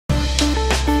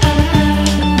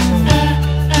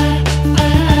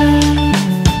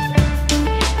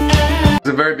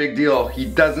very big deal. He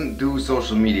doesn't do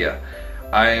social media.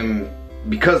 I am,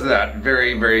 because of that,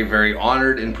 very, very, very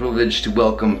honored and privileged to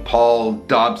welcome Paul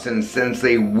Dobson,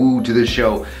 Sensei Wu, to the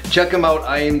show. Check him out,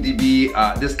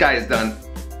 IMDb. This guy has done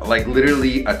like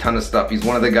literally a ton of stuff. He's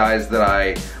one of the guys that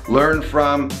I learned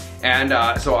from, and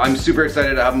so I'm super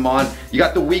excited to have him on. You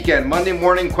got the weekend, Monday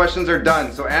morning, questions are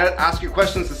done. So ask your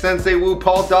questions to Sensei Wu,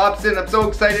 Paul Dobson. I'm so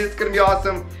excited, it's gonna be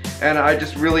awesome. And I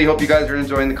just really hope you guys are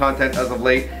enjoying the content as of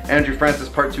late. Andrew Francis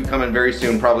Part 2 coming very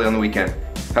soon, probably on the weekend.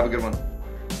 Have a good one.